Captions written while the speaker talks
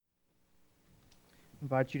I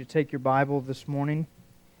invite you to take your Bible this morning,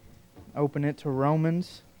 open it to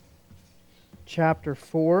Romans chapter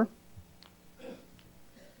 4.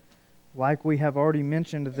 Like we have already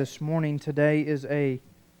mentioned this morning, today is a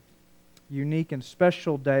unique and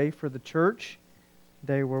special day for the church. A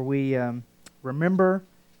day where we remember,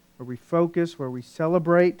 where we focus, where we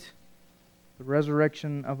celebrate the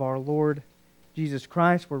resurrection of our Lord Jesus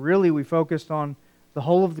Christ, where really we focused on the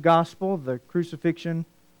whole of the gospel, the crucifixion,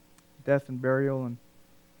 death and burial, and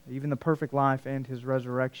even the perfect life and His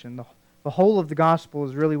resurrection. The whole of the gospel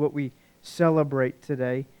is really what we celebrate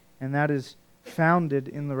today, and that is founded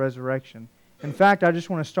in the resurrection. In fact, I just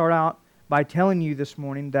want to start out by telling you this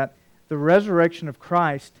morning that the resurrection of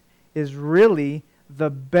Christ is really the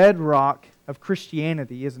bedrock of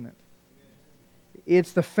Christianity, isn't it?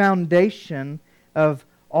 It's the foundation of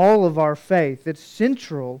all of our faith. It's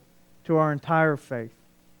central to our entire faith,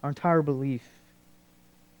 our entire belief.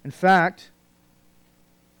 In fact,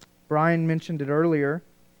 Brian mentioned it earlier.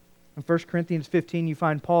 In 1 Corinthians 15, you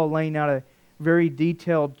find Paul laying out a very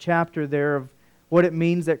detailed chapter there of what it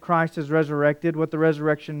means that Christ is resurrected, what the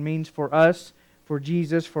resurrection means for us, for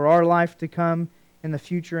Jesus, for our life to come in the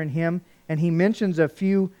future in Him. And he mentions a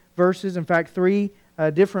few verses, in fact, three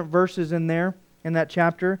different verses in there, in that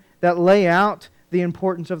chapter, that lay out the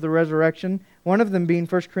importance of the resurrection. One of them being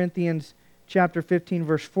 1 Corinthians chapter 15,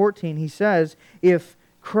 verse 14. He says, "If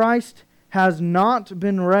Christ has not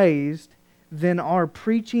been raised, then our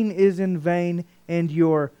preaching is in vain and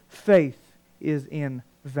your faith is in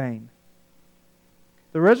vain."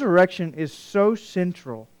 The resurrection is so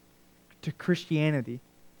central to Christianity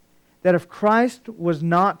that if Christ was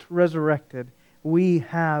not resurrected, we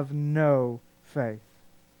have no faith.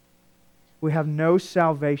 We have no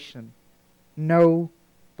salvation, no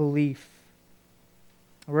belief.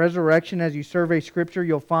 Resurrection, as you survey Scripture,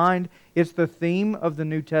 you'll find it's the theme of the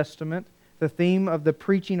New Testament, the theme of the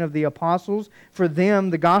preaching of the apostles. For them,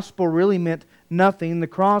 the gospel really meant nothing. The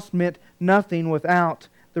cross meant nothing without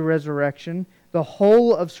the resurrection. The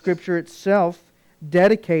whole of Scripture itself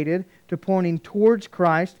dedicated to pointing towards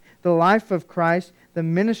Christ, the life of Christ, the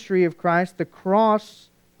ministry of Christ, the cross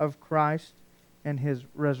of Christ, and His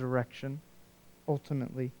resurrection,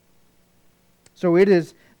 ultimately. So it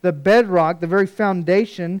is the bedrock, the very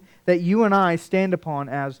foundation that you and I stand upon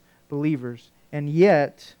as believers. And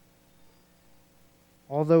yet,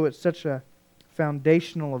 although it's such a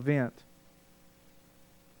foundational event,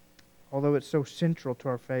 although it's so central to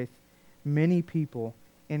our faith, many people,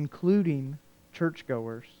 including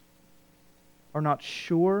churchgoers, are not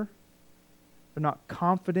sure, are not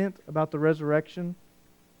confident about the resurrection,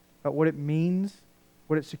 about what it means,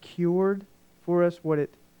 what it secured for us, what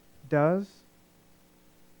it does.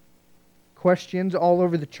 Questions all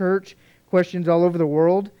over the church, questions all over the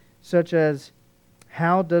world, such as,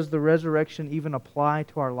 how does the resurrection even apply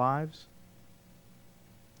to our lives?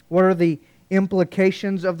 What are the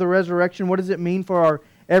implications of the resurrection? What does it mean for our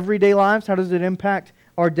everyday lives? How does it impact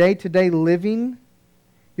our day-to-day living?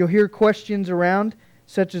 You'll hear questions around,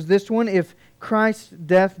 such as this one. If Christ's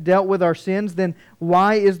death dealt with our sins, then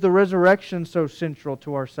why is the resurrection so central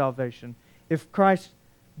to our salvation? If Christ's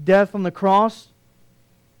death on the cross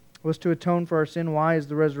was to atone for our sin, why is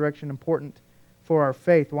the resurrection important for our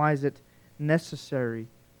faith? Why is it necessary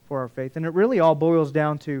for our faith? And it really all boils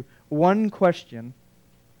down to one question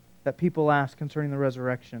that people ask concerning the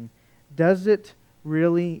resurrection. Does it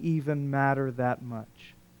really even matter that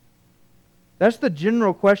much? That's the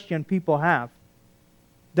general question people have.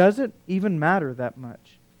 Does it even matter that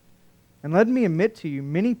much? And let me admit to you,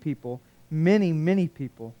 many people, many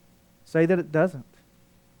people say that it doesn't.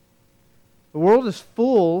 The world is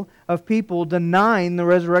full of people denying the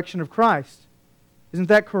resurrection of Christ. Isn't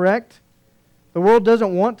that correct? The world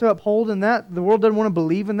doesn't want to uphold in that. The world doesn't want to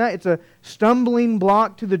believe in that. It's a stumbling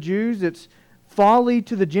block to the Jews. It's folly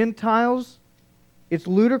to the Gentiles. It's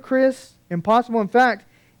ludicrous, impossible. In fact,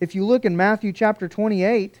 if you look in Matthew chapter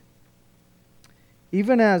 28,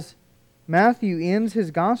 even as Matthew ends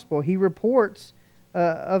his gospel, he reports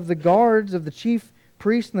of the guards, of the chief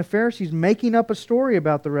priests and the Pharisees making up a story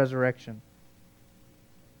about the resurrection.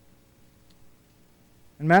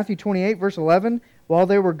 In Matthew 28, verse 11, while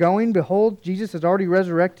they were going, behold, Jesus has already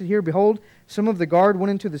resurrected here. Behold, some of the guard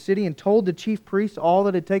went into the city and told the chief priests all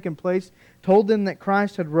that had taken place, told them that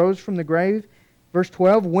Christ had rose from the grave. Verse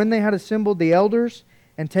 12, when they had assembled the elders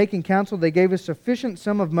and taken counsel, they gave a sufficient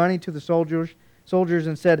sum of money to the soldiers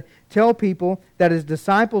and said, tell people that His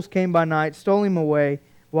disciples came by night, stole Him away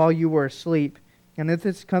while you were asleep. And if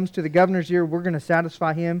this comes to the governor's ear, we're going to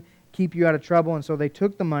satisfy him, keep you out of trouble. And so they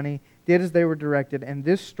took the money, did as they were directed, and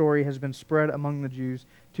this story has been spread among the Jews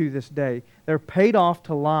to this day. They're paid off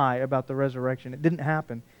to lie about the resurrection. It didn't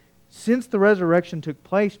happen. Since the resurrection took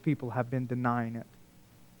place, people have been denying it,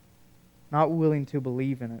 not willing to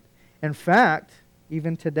believe in it. In fact,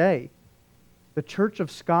 even today, the Church of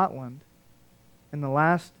Scotland, in the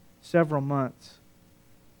last several months,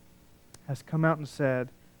 has come out and said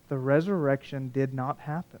the resurrection did not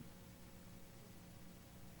happen.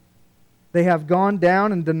 They have gone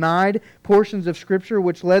down and denied portions of Scripture,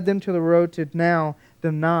 which led them to the road to now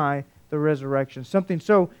deny the resurrection. Something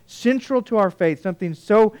so central to our faith, something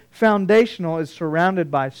so foundational, is surrounded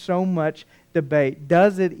by so much debate.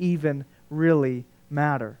 Does it even really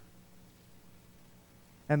matter?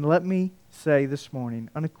 And let me say this morning,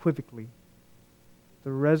 unequivocally,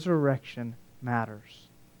 the resurrection matters.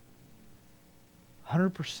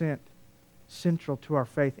 100% central to our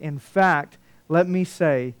faith. In fact, let me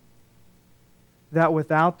say that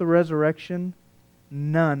without the resurrection,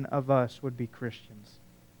 none of us would be Christians.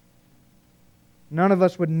 None of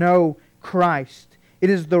us would know Christ. It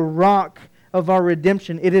is the rock of our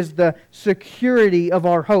redemption. It is the security of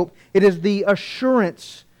our hope. It is the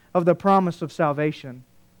assurance of the promise of salvation.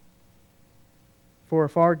 For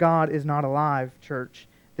if our God is not alive, church,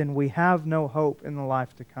 then we have no hope in the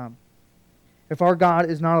life to come. If our God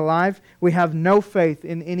is not alive, we have no faith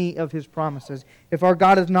in any of His promises. If our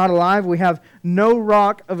God is not alive, we have no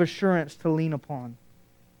rock of assurance to lean upon.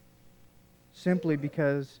 Simply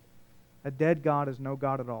because a dead God is no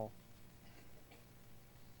God at all.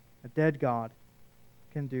 A dead God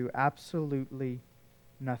can do absolutely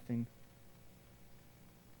nothing.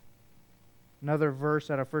 Another verse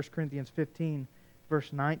out of 1 Corinthians 15,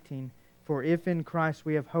 verse 19. For if in Christ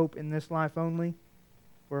we have hope in this life only,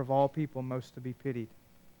 we're of all people most to be pitied.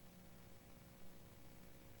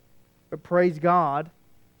 But praise God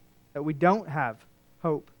that we don't have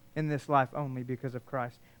hope in this life only because of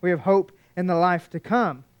Christ. We have hope in the life to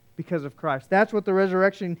come because of Christ. That's what the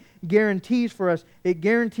resurrection guarantees for us. It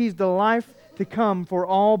guarantees the life to come for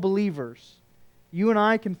all believers. You and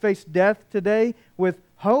I can face death today with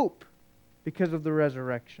hope because of the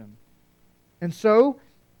resurrection. And so,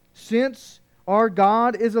 since our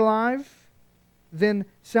God is alive, then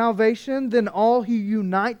salvation, then all who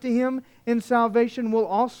unite to Him in salvation will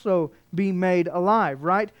also be made alive,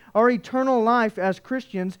 right? Our eternal life as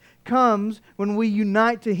Christians comes when we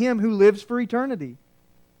unite to Him who lives for eternity.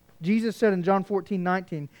 Jesus said in John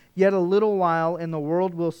 14:19, "Yet a little while and the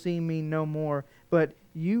world will see me no more, but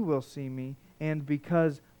you will see me, and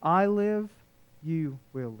because I live, you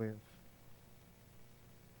will live."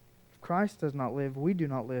 If Christ does not live, we do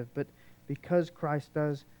not live, but because Christ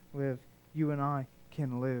does live, you and I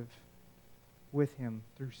can live with Him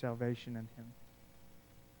through salvation in Him.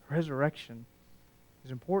 Resurrection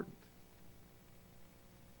is important.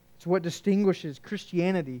 It's what distinguishes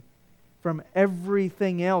Christianity from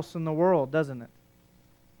everything else in the world, doesn't it?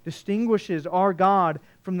 Distinguishes our God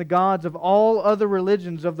from the gods of all other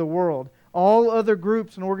religions of the world, all other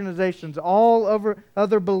groups and organizations, all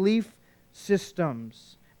other belief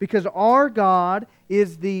systems. Because our God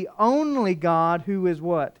is the only God who is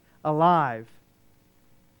what? Alive.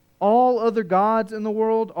 All other gods in the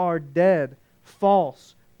world are dead,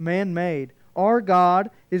 false, man-made. Our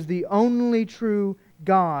God is the only true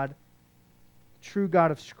God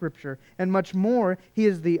of Scripture. And much more, He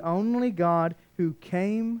is the only God who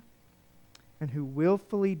came and who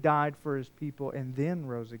willfully died for His people and then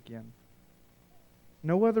rose again.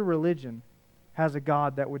 No other religion has a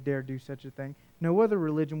God that would dare do such a thing. No other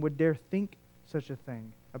religion would dare think such a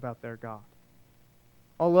thing about their God.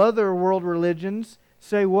 All other world religions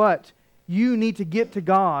say what? You need to get to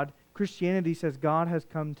God. Christianity says God has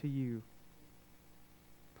come to you,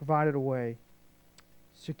 provided a way,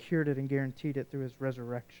 secured it and guaranteed it through His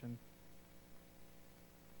resurrection.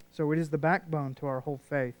 So it is the backbone to our whole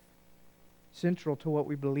faith, central to what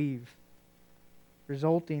we believe,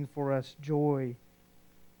 resulting for us joy,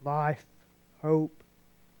 life, hope,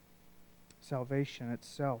 salvation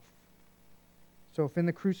itself. So if in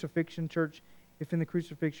the crucifixion, church, if in the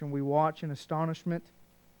crucifixion we watch in astonishment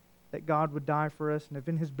that God would die for us, and if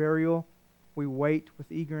in His burial we wait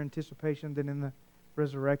with eager anticipation, then in the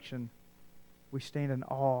resurrection we stand in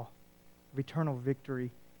awe of eternal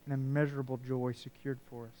victory and immeasurable joy secured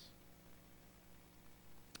for us.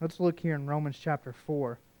 Let's look here in Romans chapter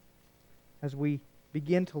 4 as we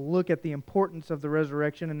begin to look at the importance of the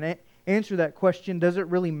resurrection and answer that question, does it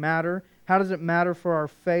really matter? How does it matter for our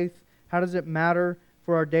faith? How does it matter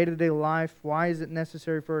for our day-to-day life? Why is it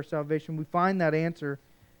necessary for our salvation? We find that answer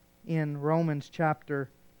in Romans chapter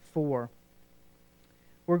 4.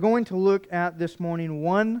 We're going to look at this morning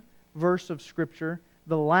one verse of Scripture,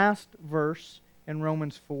 the last verse in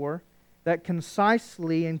Romans 4, that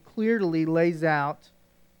concisely and clearly lays out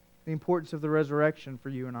the importance of the resurrection for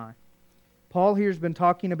you and I. Paul here has been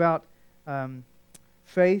talking about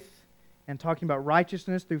faith and talking about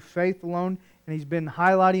righteousness through faith alone, and he's been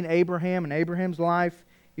highlighting Abraham and Abraham's life.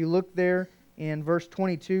 You look there in verse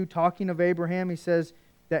 22, talking of Abraham, he says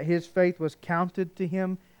that his faith was counted to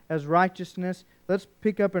him as righteousness. Let's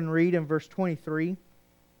pick up and read in verse 23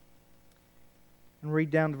 and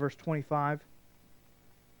read down to verse 25.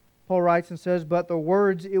 Paul writes and says, "But the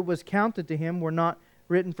words 'it was counted to him' were not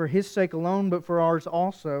written for his sake alone, but for ours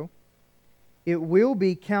also. It will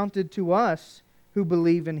be counted to us who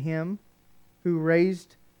believe in him, who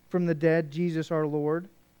raised from the dead Jesus our Lord,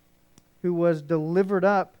 who was delivered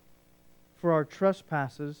up for our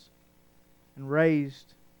trespasses and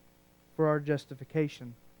raised for our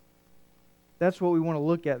justification." That's what we want to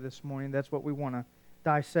look at this morning. That's what we want to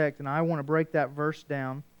dissect. And I want to break that verse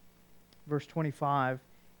down, verse 25,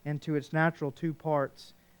 into its natural two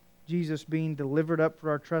parts. Jesus being delivered up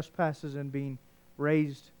for our trespasses and being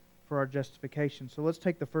raised for our justification. So let's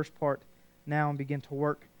take the first part now and begin to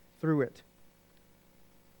work through it.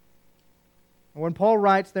 When Paul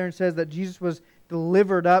writes there and says that Jesus was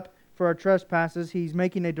delivered up for our trespasses, he's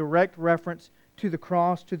making a direct reference to the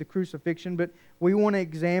cross, to the crucifixion, but we want to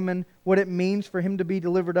examine what it means for him to be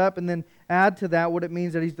delivered up and then add to that what it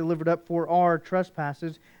means that he's delivered up for our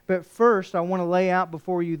trespasses. But first, I want to lay out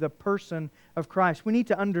before you the person of Christ. We need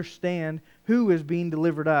to understand who is being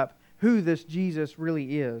delivered up, who this Jesus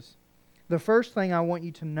really is. The first thing I want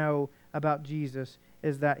you to know about Jesus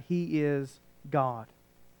is that he is God.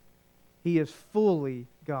 He is fully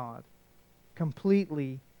God,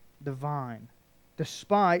 completely divine.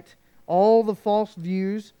 Despite all the false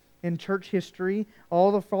views in church history,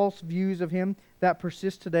 all the false views of him that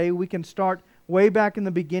persist today, we can start way back in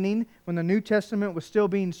the beginning when the New Testament was still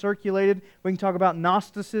being circulated. We can talk about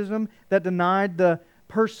Gnosticism that denied the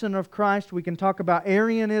person of Christ. We can talk about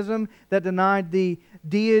Arianism that denied the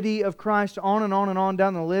deity of Christ, on and on and on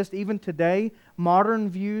down the list. Even today, modern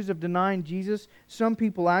views of denying Jesus, some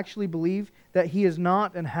people actually believe that he is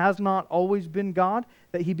not and has not always been God,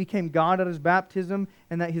 that he became God at his baptism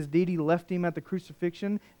and that his deity left him at the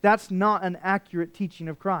crucifixion. That's not an accurate teaching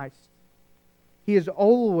of Christ. He has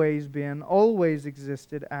always been, always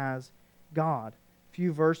existed as God. A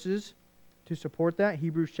few verses to support that.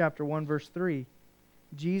 Hebrews chapter 1, verse 3.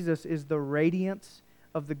 Jesus is the radiance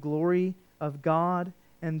of the glory of God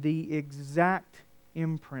and the exact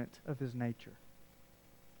imprint of his nature.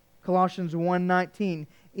 Colossians 1:19,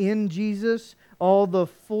 in Jesus all the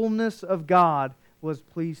fullness of God was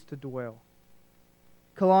pleased to dwell.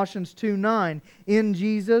 Colossians 2:9, in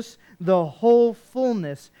Jesus the whole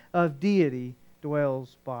fullness of deity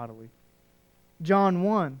dwells bodily. John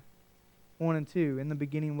 1:1 and 2, in the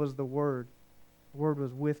beginning was the Word. The Word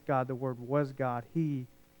was with God. The Word was God. He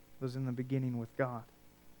was in the beginning with God.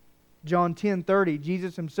 John 10:30,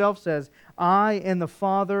 Jesus himself says, I and the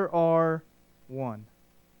Father are one.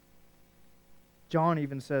 John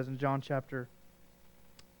even says in John chapter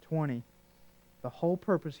 20, the whole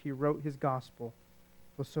purpose he wrote his gospel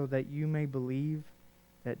was so that you may believe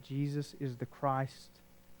that Jesus is the Christ,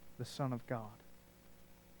 the Son of God.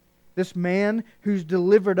 This man who's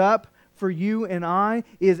delivered up for you and I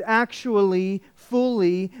is actually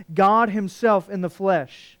fully God himself in the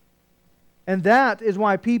flesh. And that is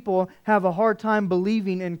why people have a hard time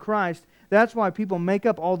believing in Christ. That's why people make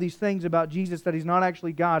up all these things about Jesus that he's not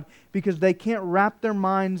actually God, because they can't wrap their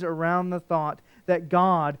minds around the thought that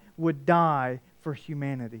God would die for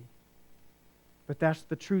humanity. But that's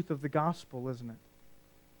the truth of the gospel, isn't it?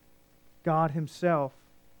 God himself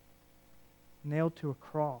nailed to a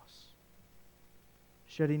cross,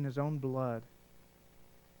 shedding his own blood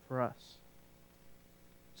for us.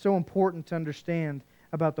 So important to understand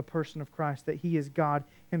about the person of Christ, that he is God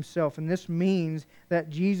himself. And this means that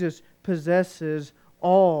Jesus possesses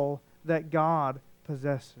all that God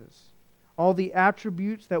possesses. All the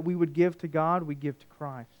attributes that we would give to God, we give to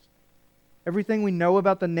Christ. Everything we know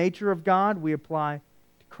about the nature of God, we apply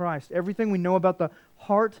to Christ. Everything we know about the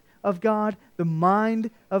heart of God, the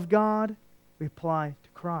mind of God, we apply to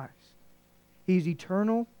Christ. He's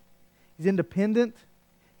eternal. He's independent.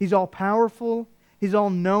 He's all-powerful. He's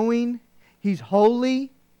all-knowing. He's holy.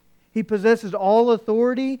 He possesses all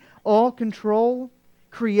authority, all control.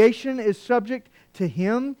 Creation is subject to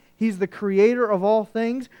him. He's the creator of all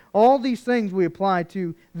things. All these things we apply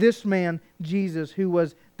to this man, Jesus, who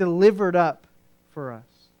was delivered up for us.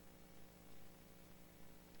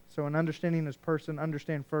 So in understanding this person,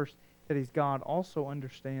 understand first that he's God. Also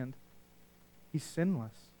understand he's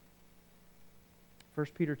sinless. 1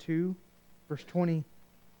 Peter 2, verse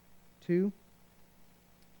 22.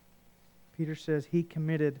 Peter says he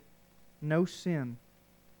committed no sin,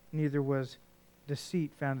 neither was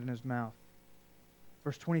deceit found in his mouth.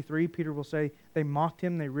 Verse 23, Peter will say, they mocked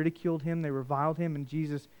him, they ridiculed him, they reviled him, and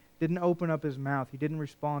Jesus didn't open up his mouth. He didn't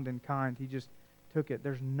respond in kind. He just took it.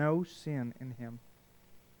 There's no sin in him.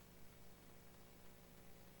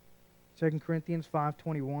 2 Corinthians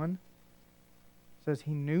 5:21 says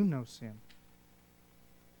he knew no sin.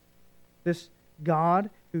 This God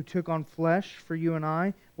who took on flesh for you and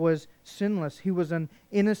I was sinless. He was an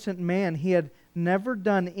innocent man. He had never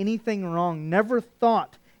done anything wrong, never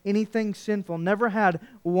thought anything sinful, never had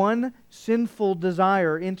one sinful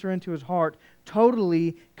desire enter into his heart.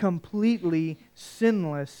 Totally, completely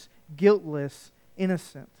sinless, guiltless,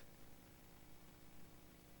 innocent.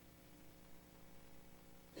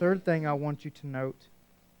 Third thing I want you to note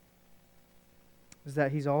is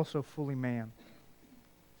that he's also fully man.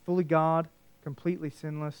 Fully God, completely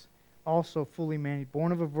sinless, also fully man. He's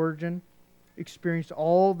born of a virgin, experienced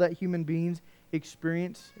all that human beings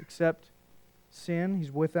experience except sin.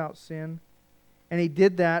 He's without sin. And he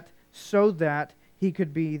did that so that he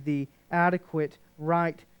could be the adequate,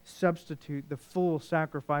 right substitute, the full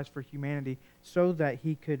sacrifice for humanity, so that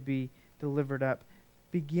he could be delivered up.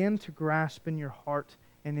 Begin to grasp in your heart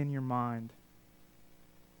and in your mind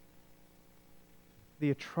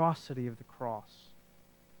the atrocity of the cross.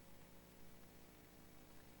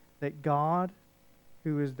 That God,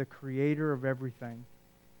 who is the creator of everything,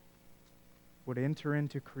 would enter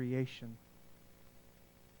into creation,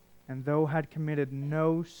 and though had committed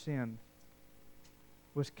no sin,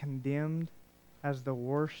 was condemned as the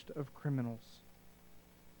worst of criminals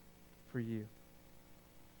for you.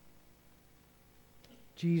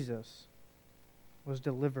 Jesus was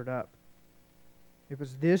delivered up. It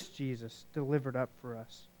was this Jesus delivered up for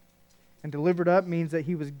us. And delivered up means that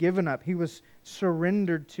he was given up. He was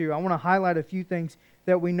surrendered to. I want to highlight a few things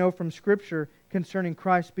that we know from Scripture concerning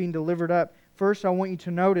Christ being delivered up. First, I want you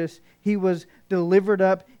to notice he was delivered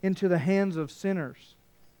up into the hands of sinners.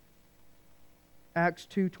 Acts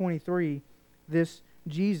 2:23, this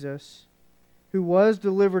Jesus, who was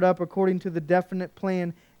delivered up according to the definite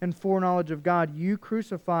plan and foreknowledge of God, you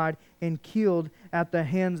crucified and killed at the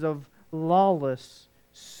hands of lawless,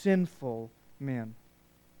 sinful men.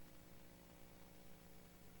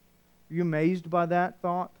 Are you amazed by that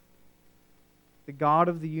thought? The God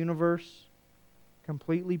of the universe,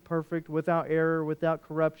 completely perfect, without error, without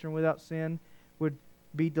corruption, without sin, would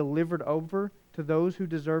be delivered over to those who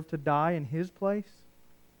deserve to die in His place?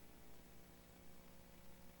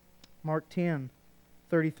 Mark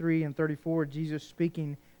 10:33 and 34, Jesus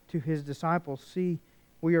speaking to His disciples, "See,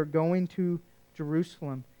 we are going to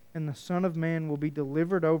Jerusalem, and the Son of Man will be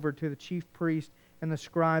delivered over to the chief priests and the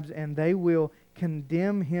scribes, and they will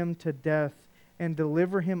condemn Him to death and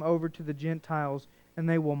deliver Him over to the Gentiles, and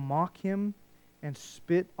they will mock Him and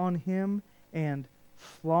spit on Him and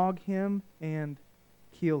flog Him and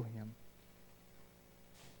kill Him."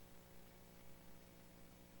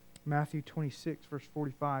 Matthew 26, verse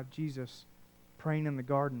 45, Jesus praying in the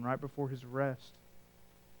garden right before His arrest,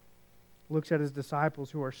 looks at His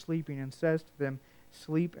disciples who are sleeping and says to them,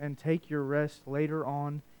 "Sleep and take your rest later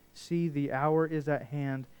on. See, the hour is at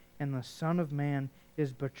hand, and the Son of Man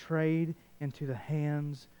is betrayed into the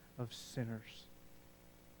hands of sinners."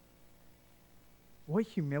 What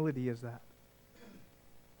humility is that?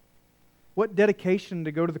 What dedication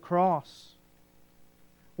to go to the cross?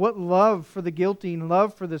 What love for the guilty and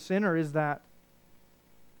love for the sinner is that?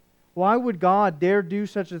 Why would God dare do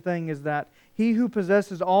such a thing as that? He who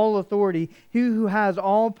possesses all authority, He who has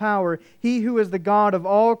all power, He who is the God of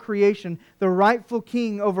all creation, the rightful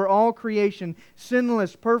King over all creation,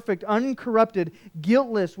 sinless, perfect, uncorrupted,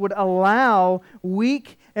 guiltless, would allow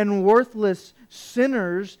weak and worthless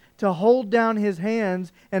sinners to hold down His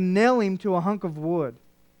hands and nail Him to a hunk of wood.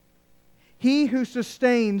 He who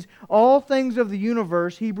sustains all things of the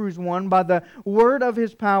universe, Hebrews 1, by the word of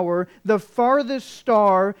His power, the farthest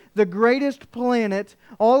star, the greatest planet,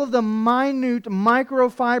 all of the minute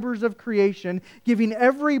microfibers of creation, giving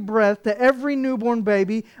every breath to every newborn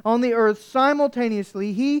baby on the earth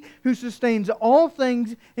simultaneously. He who sustains all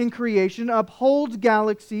things in creation, upholds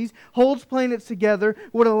galaxies, holds planets together,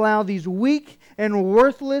 would allow these weak and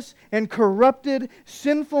worthless and corrupted,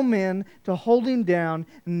 sinful men to hold Him down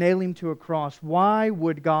and nail Him to a cross. Why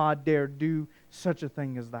would God dare do such a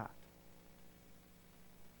thing as that?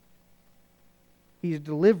 He's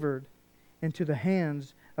delivered into the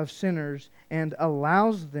hands of sinners and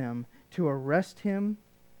allows them to arrest Him,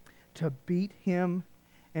 to beat Him,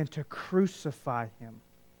 and to crucify Him,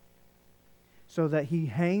 so that He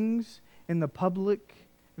hangs in the public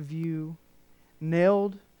view,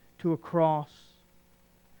 nailed to a cross,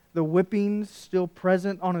 the whippings still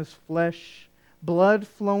present on his flesh, blood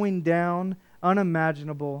flowing down,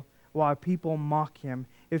 unimaginable, while people mock him.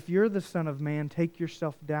 If you're the Son of Man, take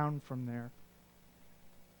yourself down from there.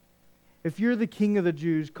 If you're the King of the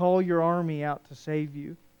Jews, call your army out to save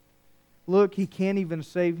you. Look, he can't even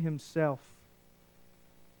save himself.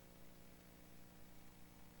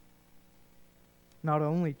 Not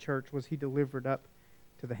only, church, was he delivered up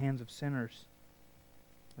to the hands of sinners.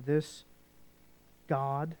 This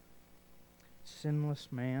God, sinless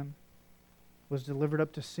man, was delivered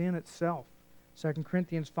up to sin itself. 2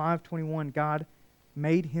 Corinthians 5:21, God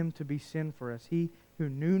made him to be sin for us. He who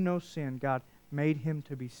knew no sin, God made him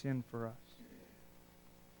to be sin for us.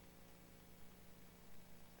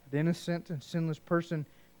 That innocent and sinless person,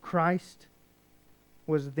 Christ,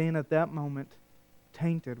 was then at that moment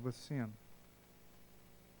tainted with sin.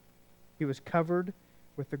 He was covered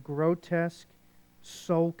with the grotesque,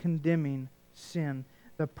 soul-condemning sin.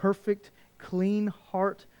 The perfect, clean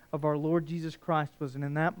heart of our Lord Jesus Christ was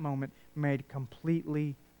in that moment made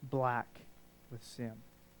completely black with sin.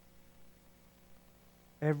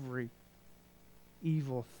 Every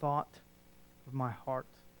evil thought of my heart,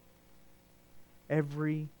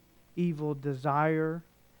 every evil desire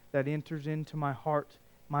that enters into my heart,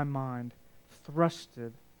 my mind,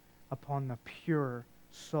 thrusted upon the pure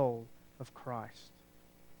soul of Christ.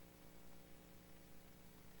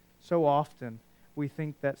 So often we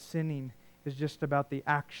think that sinning is just about the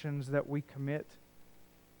actions that we commit.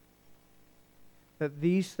 That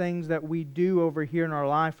these things that we do over here in our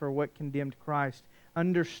life are what condemned Christ.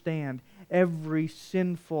 Understand, every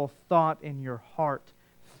sinful thought in your heart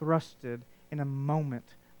thrusted in a moment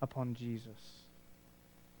upon Jesus.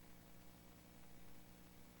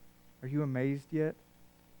 Are you amazed yet?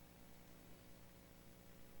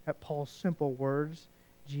 At Paul's simple words,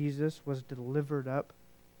 Jesus was delivered up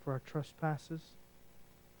for our trespasses.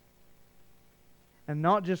 And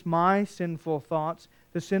not just my sinful thoughts,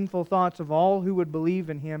 the sinful thoughts of all who would believe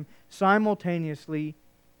in Him, simultaneously,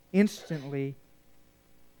 instantly,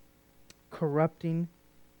 corrupting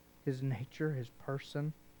His nature, His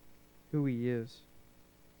person, who He is.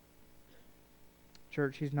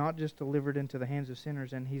 Church, He's not just delivered into the hands of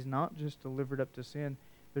sinners, and He's not just delivered up to sin.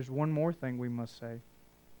 There's one more thing we must say.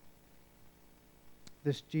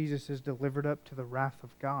 This Jesus is delivered up to the wrath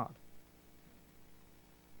of God.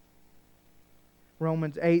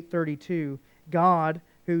 Romans 8:32, God,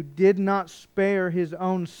 who did not spare His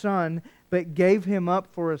own Son, but gave Him up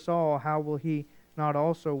for us all, how will He not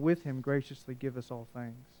also with Him graciously give us all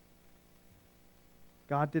things?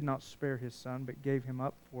 God did not spare His Son, but gave Him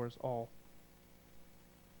up for us all.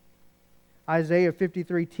 Isaiah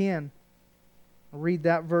 53:10, I'll read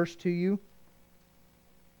that verse to you.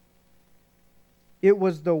 It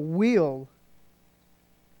was the will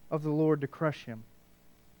of the Lord to crush Him.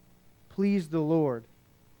 Pleased the Lord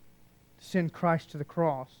to send Christ to the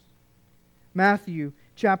cross. Matthew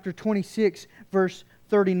chapter 26, verse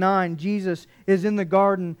 39, Jesus is in the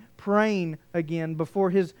garden praying again before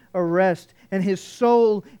His arrest, and His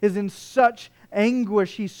soul is in such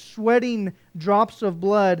anguish. He's sweating drops of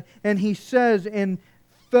blood, and He says, and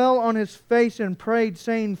fell on His face and prayed,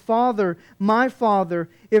 saying, Father, my Father,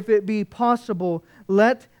 if it be possible,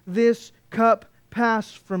 let this cup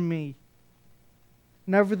pass from me.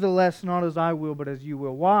 Nevertheless, not as I will, but as You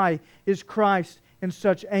will. Why is Christ in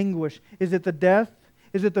such anguish? Is it the death?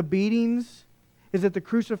 Is it the beatings? Is it the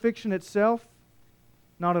crucifixion itself?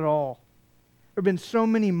 Not at all. There have been so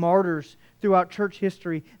many martyrs throughout church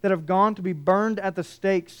history that have gone to be burned at the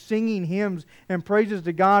stake, singing hymns and praises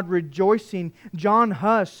to God, rejoicing. John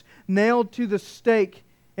Huss, nailed to the stake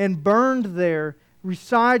and burned there,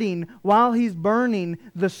 reciting while he's burning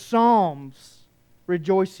the Psalms,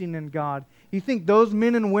 rejoicing in God. You think those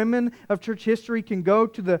men and women of church history can go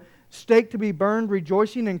to the stake to be burned,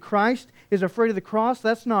 rejoicing in Christ, is afraid of the cross?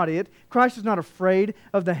 That's not it. Christ is not afraid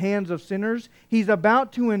of the hands of sinners. He's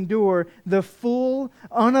about to endure the full,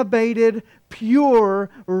 unabated, pure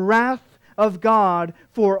wrath of God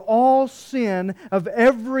for all sin of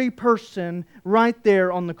every person right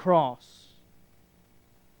there on the cross.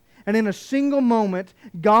 And in a single moment,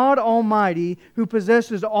 God Almighty, who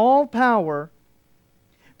possesses all power,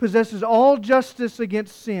 possesses all justice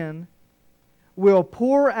against sin, will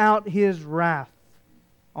pour out His wrath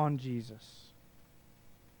on Jesus.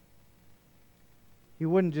 He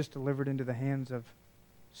wasn't just delivered into the hands of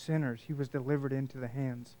sinners. He was delivered into the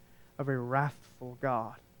hands of a wrathful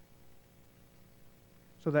God.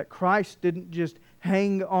 So that Christ didn't just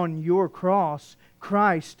hang on your cross.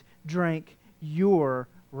 Christ drank your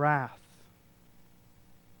wrath.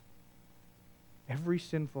 Every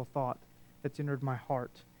sinful thought that's entered my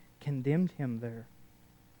heart condemned Him there.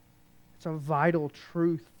 It's a vital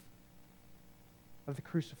truth of the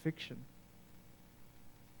crucifixion.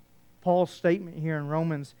 Paul's statement here in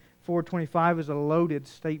Romans 4:25 is a loaded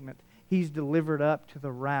statement. He's delivered up to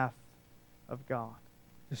the wrath of God.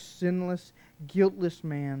 The sinless, guiltless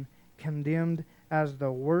man condemned as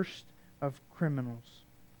the worst of criminals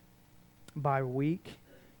by weak,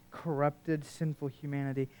 corrupted, sinful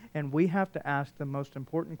humanity. And we have to ask the most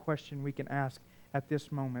important question we can ask at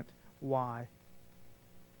this moment. Why?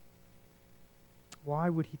 Why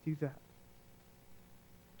would He do that?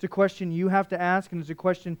 It's a question you have to ask, and it's a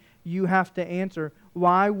question you have to answer.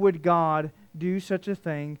 Why would God do such a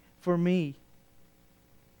thing for me?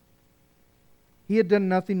 He had done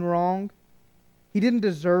nothing wrong. He didn't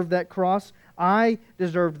deserve that cross. I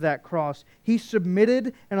deserved that cross. He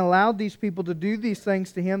submitted and allowed these people to do these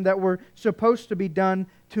things to Him that were supposed to be done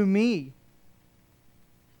to me.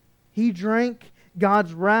 He drank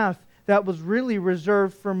God's wrath that was really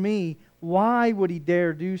reserved for me. Why would He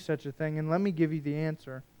dare do such a thing? And let me give you the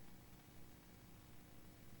answer.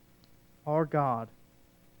 Our God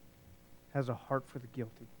has a heart for the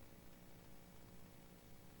guilty.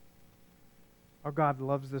 Our God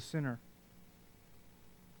loves the sinner.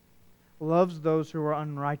 Loves those who are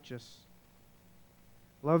unrighteous.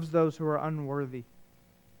 Loves those who are unworthy.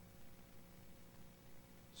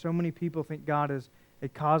 So many people think God is a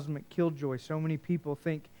cosmic killjoy. So many people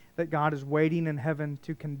think that God is waiting in heaven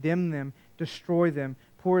to condemn them, destroy them,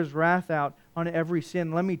 pour His wrath out on every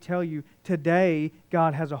sin. Let me tell you, today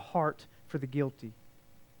God has a heart for the guilty.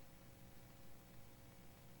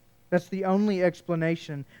 That's the only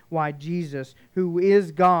explanation why Jesus, who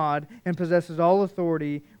is God and possesses all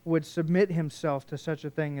authority, would submit Himself to such a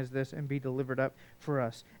thing as this and be delivered up for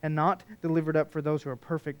us. And not delivered up for those who are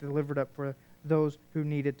perfect, delivered up for those who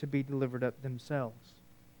needed to be delivered up themselves.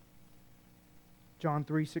 John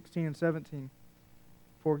 3:16 and 17.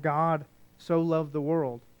 For God so loved the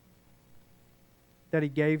world that He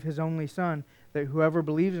gave His only Son, that whoever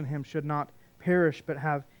believes in Him should not perish but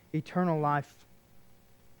have eternal life.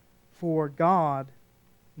 For God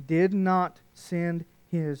did not send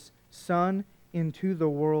His Son into the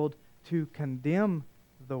world to condemn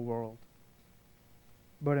the world,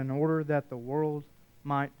 but in order that the world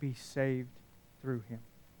might be saved through Him.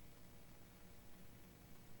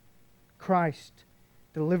 Christ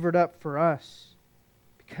delivered up for us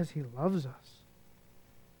because He loves us.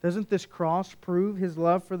 Doesn't this cross prove His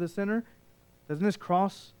love for the sinner? Doesn't this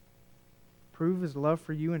cross prove His love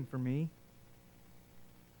for you and for me?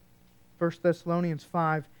 1 Thessalonians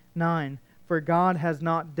 5:9. For God has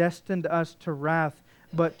not destined us to wrath,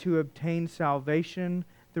 but to obtain salvation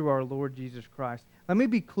through our Lord Jesus Christ. Let me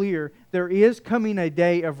be clear. There is coming a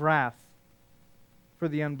day of wrath for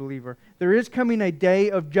the unbeliever. There is coming a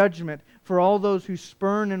day of judgment for all those who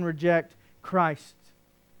spurn and reject Christ.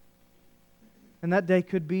 And that day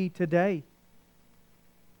could be today.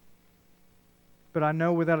 But I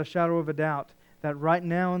know without a shadow of a doubt that right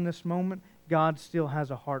now in this moment, God still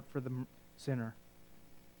has a heart for the sinner.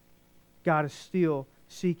 God is still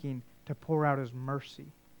seeking to pour out His mercy.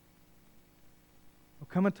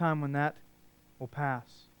 There'll come a time when that will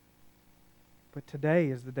pass. But today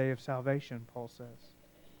is the day of salvation, Paul says.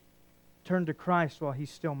 Turn to Christ while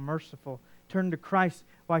He's still merciful. Turn to Christ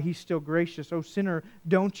while He's still gracious. Oh sinner,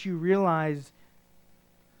 don't you realize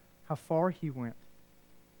how far He went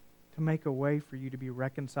to make a way for you to be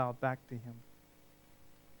reconciled back to Him?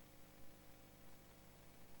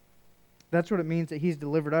 That's what it means that He's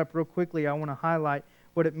delivered up. Real quickly, I want to highlight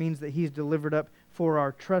what it means that He's delivered up for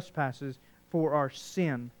our trespasses, for our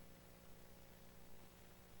sin.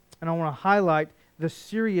 And I want to highlight the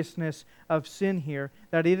seriousness of sin here,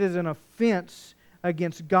 that it is an offense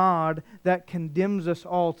against God that condemns us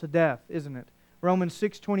all to death, isn't it? Romans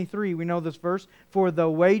 6:23, we know this verse. For the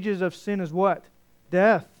wages of sin is what?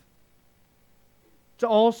 Death. It's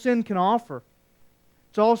all sin can offer.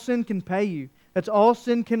 It's all sin can pay you. That's all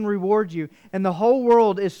sin can reward you. And the whole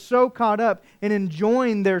world is so caught up in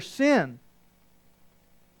enjoying their sin,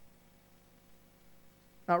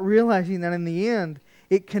 not realizing that in the end,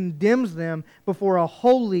 it condemns them before a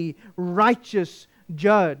holy, righteous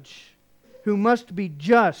judge who must be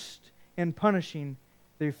just in punishing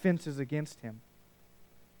the offenses against Him.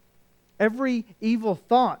 Every evil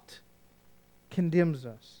thought condemns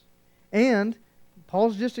us. And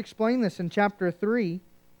Paul's just explained this in chapter 3.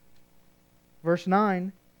 Verse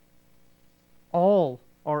 9, all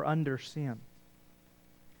are under sin.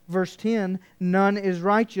 Verse 10, none is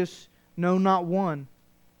righteous, no, not one.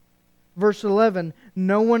 Verse 11,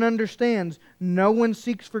 no one understands, no one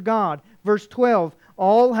seeks for God. Verse 12,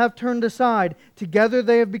 all have turned aside, together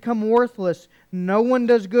they have become worthless. No one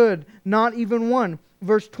does good, not even one.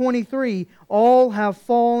 Verse 23, all have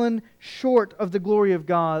fallen short of the glory of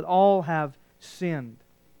God. All have sinned.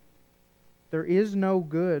 There is no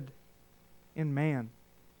good in man.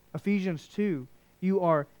 Ephesians 2, you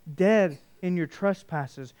are dead in your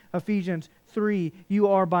trespasses. Ephesians 3, you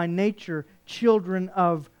are by nature children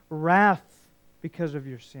of wrath because of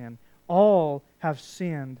your sin. All have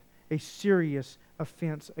sinned, a serious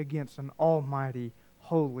offense against an almighty,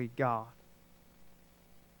 holy God.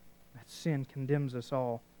 That sin condemns us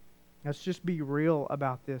all. Let's just be real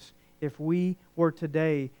about this. If we were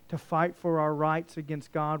today to fight for our rights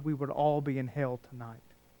against God, we would all be in hell tonight.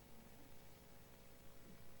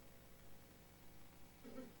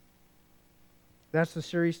 That's the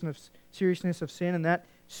seriousness of sin, and that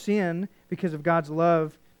sin, because of God's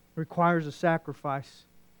love, requires a sacrifice.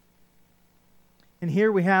 And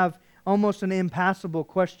here we have almost an impassable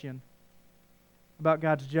question about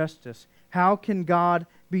God's justice. How can God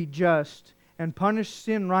be just and punish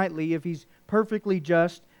sin rightly? If He's perfectly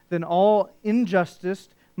just, then all injustice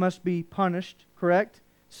must be punished, correct?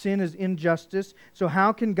 Sin is injustice. So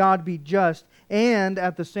how can God be just and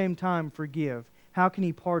at the same time forgive? How can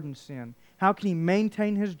He pardon sin? How can He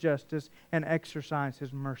maintain His justice and exercise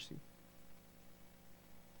His mercy?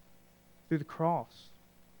 Through the cross.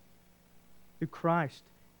 Through Christ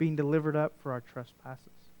being delivered up for our trespasses.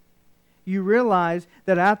 You realize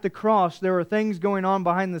that at the cross there are things going on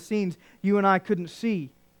behind the scenes you and I couldn't see,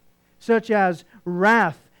 such as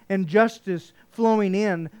wrath and justice flowing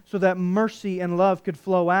in so that mercy and love could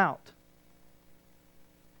flow out.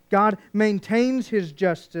 God maintains His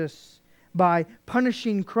justice by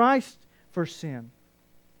punishing Christ for sin.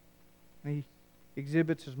 He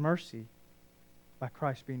exhibits His mercy by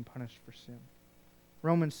Christ being punished for sin.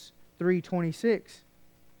 Romans 3:26.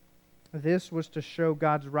 This was to show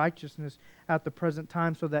God's righteousness at the present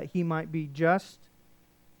time so that He might be just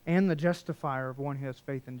and the justifier of one who has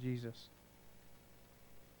faith in Jesus.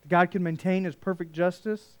 God can maintain His perfect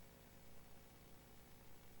justice,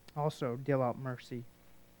 also deal out mercy.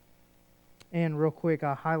 And real quick,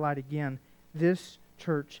 I'll highlight again, this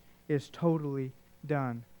church is totally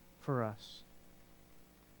done for us.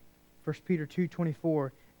 1 Peter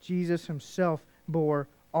 2:24, Jesus Himself bore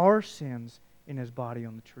our sins in His body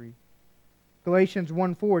on the tree. Galatians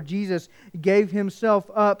 1:4, Jesus gave Himself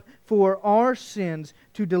up for our sins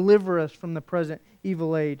to deliver us from the present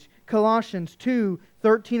evil age. Colossians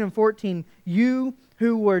 2:13 and 14, you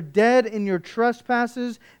who were dead in your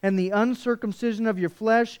trespasses and the uncircumcision of your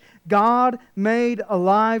flesh, God made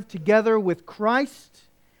alive together with Christ,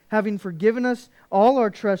 having forgiven us all our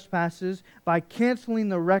trespasses by canceling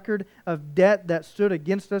the record of debt that stood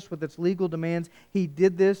against us with its legal demands. He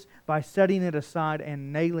did this by setting it aside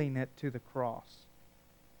and nailing it to the cross.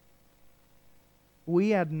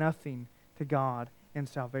 We add nothing to God in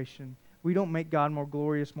salvation. We don't make God more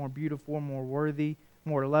glorious, more beautiful, more worthy,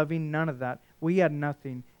 more loving, none of that. We add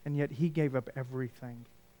nothing, and yet He gave up everything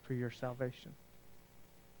for your salvation.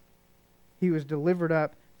 He was delivered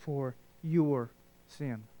up for your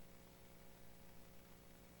sin.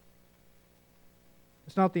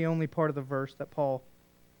 It's not the only part of the verse that Paul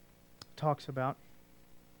talks about.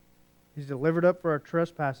 He's delivered up for our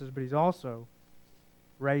trespasses, but He's also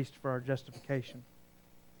raised for our justification.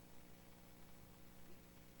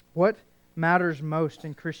 What matters most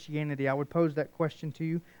in Christianity? I would pose that question to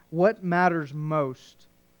you. What matters most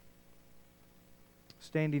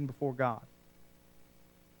standing before God?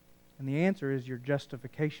 And the answer is your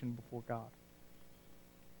justification before God.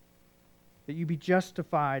 That you be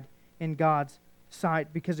justified in God's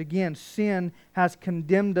sight, because again, sin has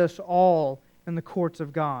condemned us all in the courts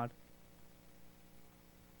of God.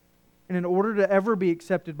 And in order to ever be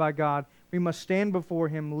accepted by God, we must stand before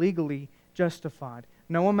Him legally justified.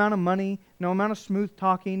 No amount of money, no amount of smooth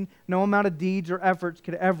talking, no amount of deeds or efforts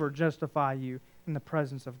could ever justify you in the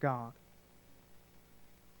presence of God.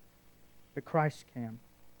 But Christ can.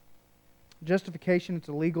 Justification, it's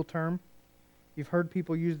a legal term. You've heard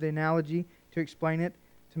people use the analogy to explain it,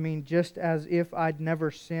 to mean just as if I'd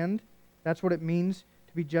never sinned. That's what it means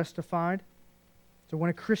to be justified. So when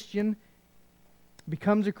a Christian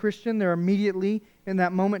becomes a Christian, they're immediately in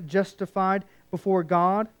that moment justified before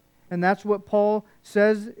God. And that's what Paul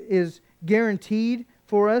says is guaranteed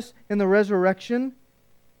for us in the resurrection.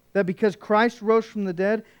 That because Christ rose from the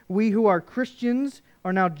dead, we who are Christians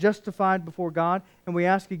are now justified before God. And we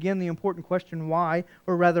ask again the important question, why?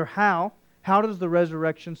 Or rather, how? How does the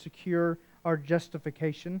resurrection secure our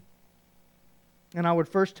justification? And I would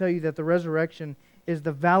first tell you that the resurrection is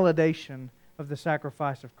the validation of the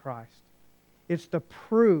sacrifice of Christ. It's the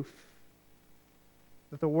proof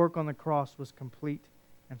that the work on the cross was complete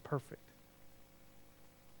and perfect.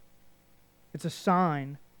 It's a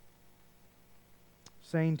sign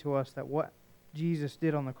saying to us that what Jesus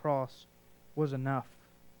did on the cross was enough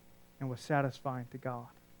and was satisfying to God.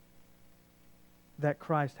 That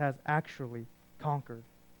Christ has actually conquered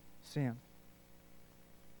sin.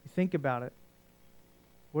 You think about it.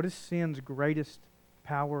 What is sin's greatest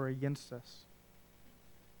power against us?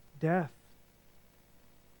 Death.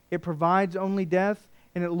 It provides only death,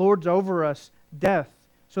 and it lords over us death,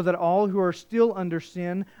 so that all who are still under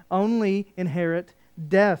sin only inherit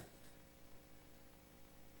death.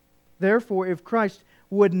 Therefore, if Christ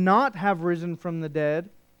would not have risen from the dead,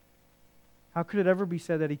 how could it ever be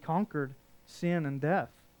said that He conquered sin and death?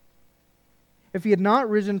 If He had not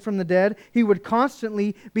risen from the dead, He would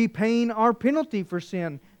constantly be paying our penalty for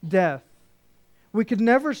sin, death. We could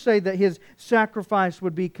never say that His sacrifice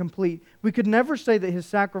would be complete. We could never say that His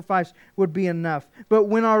sacrifice would be enough. But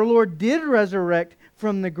when our Lord did resurrect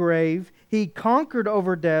from the grave, He conquered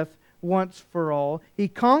over death once for all. He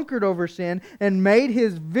conquered over sin and made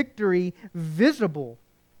His victory visible.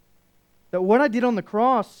 That what I did on the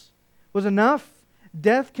cross was enough.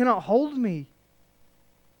 Death cannot hold me.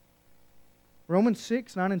 Romans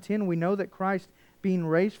 6, 9 and 10, we know that Christ, being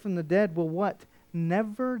raised from the dead, will what?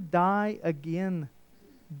 Never die again.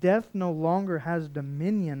 Death no longer has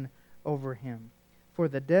dominion over Him. For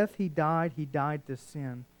the death He died to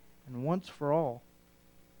sin, and once for all.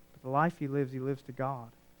 But the life He lives to God.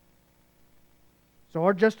 So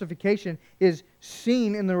our justification is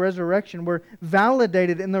seen in the resurrection. We're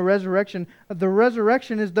validated in the resurrection. The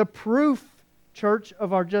resurrection is the proof, church,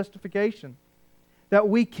 of our justification. That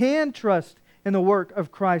we can trust in the work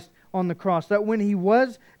of Christ on the cross. That when He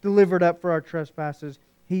was delivered up for our trespasses,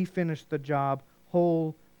 He finished the job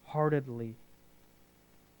wholeheartedly.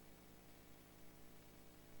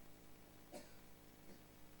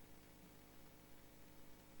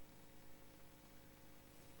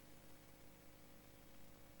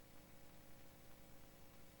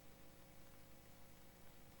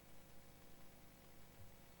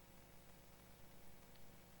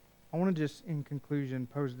 I want to just, in conclusion,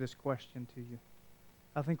 pose this question to you.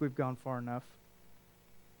 I think we've gone far enough.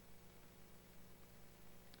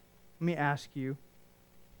 Let me ask you,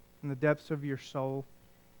 in the depths of your soul,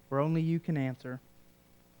 where only you can answer,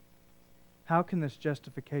 how can this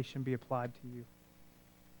justification be applied to you?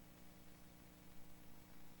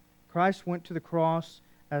 Christ went to the cross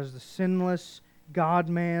as the sinless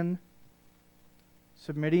God-man,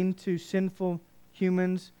 submitting to sinful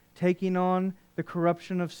humans, taking on the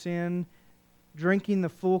corruption of sin, drinking the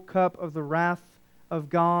full cup of the wrath of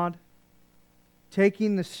God,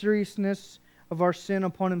 taking the seriousness of our sin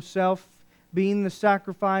upon Himself, being the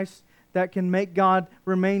sacrifice that can make God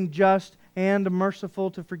remain just and merciful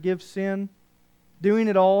to forgive sin, doing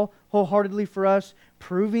it all wholeheartedly for us,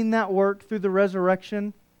 proving that work through the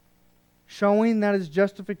resurrection, showing that His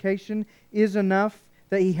justification is enough,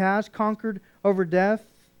 that He has conquered over death,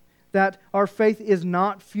 that our faith is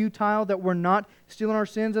not futile, that we're not still in our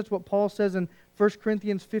sins. That's what Paul says in 1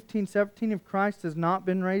 Corinthians 15:17. If Christ has not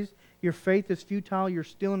been raised, your faith is futile, you're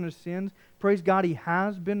still in your sins. Praise God, He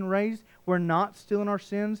has been raised. We're not still in our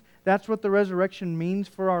sins. That's what the resurrection means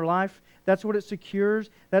for our life. That's what it secures.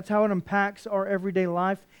 That's how it impacts our everyday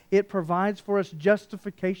life. It provides for us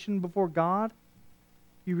justification before God.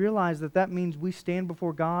 You realize that that means we stand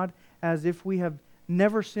before God as if we have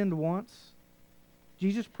never sinned once.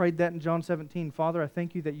 Jesus prayed that in John 17. Father, I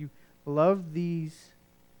thank You that You love these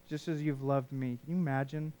just as You've loved me. Can you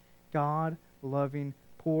imagine God loving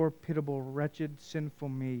poor, pitiable, wretched, sinful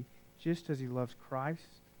me just as He loves Christ?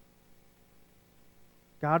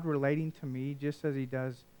 God relating to me just as He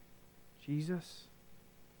does Jesus?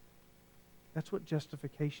 That's what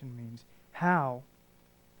justification means. How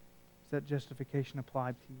is that justification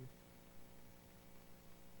applied to you?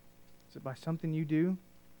 Is it by something you do?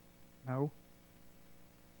 No.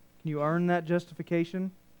 Can you earn that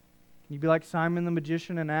justification? Can you be like Simon the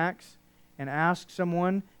magician in Acts and ask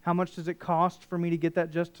someone, how much does it cost for me to get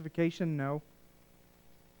that justification? No.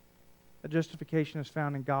 That justification is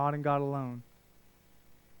found in God and God alone.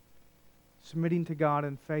 Submitting to God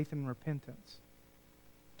in faith and repentance.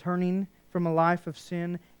 Turning from a life of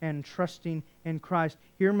sin and trusting in Christ.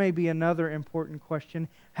 Here may be another important question.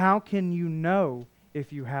 How can you know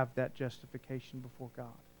if you have that justification before God?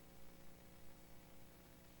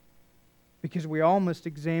 Because we all must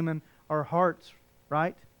examine our hearts,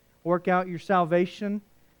 right? Work out your salvation.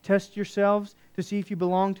 Test yourselves to see if you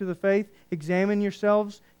belong to the faith. Examine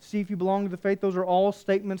yourselves to see if you belong to the faith. Those are all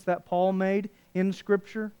statements that Paul made in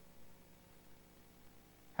Scripture.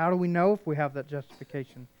 How do we know if we have that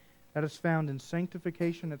justification? That is found in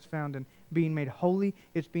sanctification. It's found in being made holy.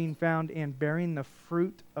 It's being found in bearing the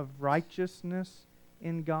fruit of righteousness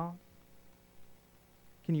in God.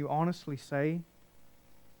 Can you honestly say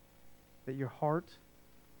that your heart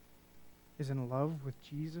is in love with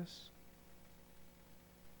Jesus?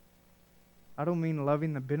 I don't mean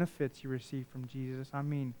loving the benefits you receive from Jesus. I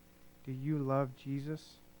mean, do you love Jesus?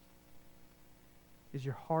 Is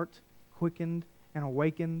your heart quickened and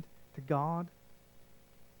awakened to God?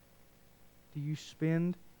 Do you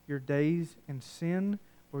spend your days in sin,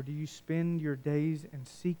 or do you spend your days in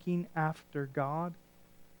seeking after God?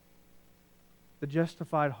 The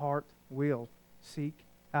justified heart will seek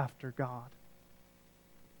after God.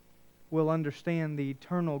 Will understand the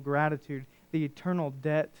eternal gratitude, the eternal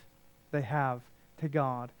debt they have to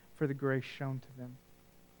God for the grace shown to them.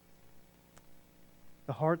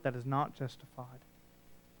 The heart that is not justified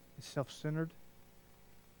is self-centered,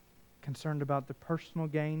 concerned about the personal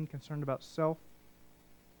gain, concerned about self,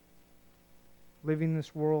 living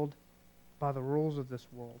this world by the rules of this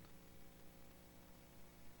world.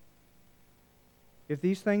 If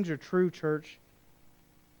these things are true, church,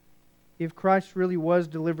 if Christ really was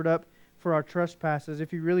delivered up for our trespasses,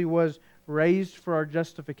 if He really was raised for our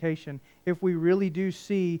justification, if we really do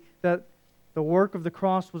see that the work of the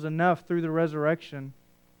cross was enough through the resurrection,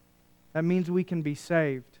 that means we can be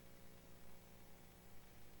saved.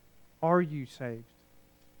 Are you saved?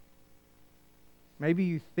 Maybe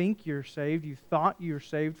you think you're saved. You thought you were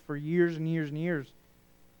saved for years and years and years.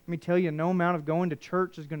 Let me tell you, no amount of going to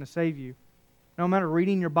church is going to save you. No amount of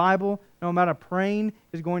reading your Bible, no amount of praying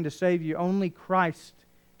is going to save you. Only Christ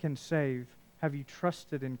can save. Have you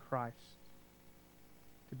trusted in Christ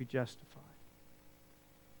to be justified?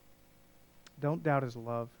 Don't doubt His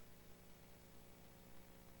love.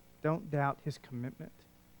 Don't doubt His commitment.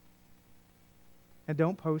 And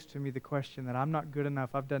don't pose to me the question that I'm not good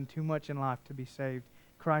enough, I've done too much in life to be saved.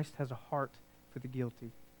 Christ has a heart for the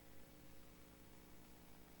guilty.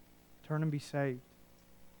 Turn and be saved.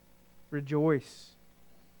 Rejoice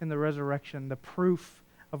in the resurrection, the proof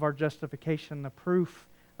of our justification, the proof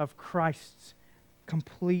of Christ's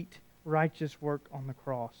complete righteous work on the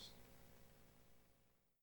cross.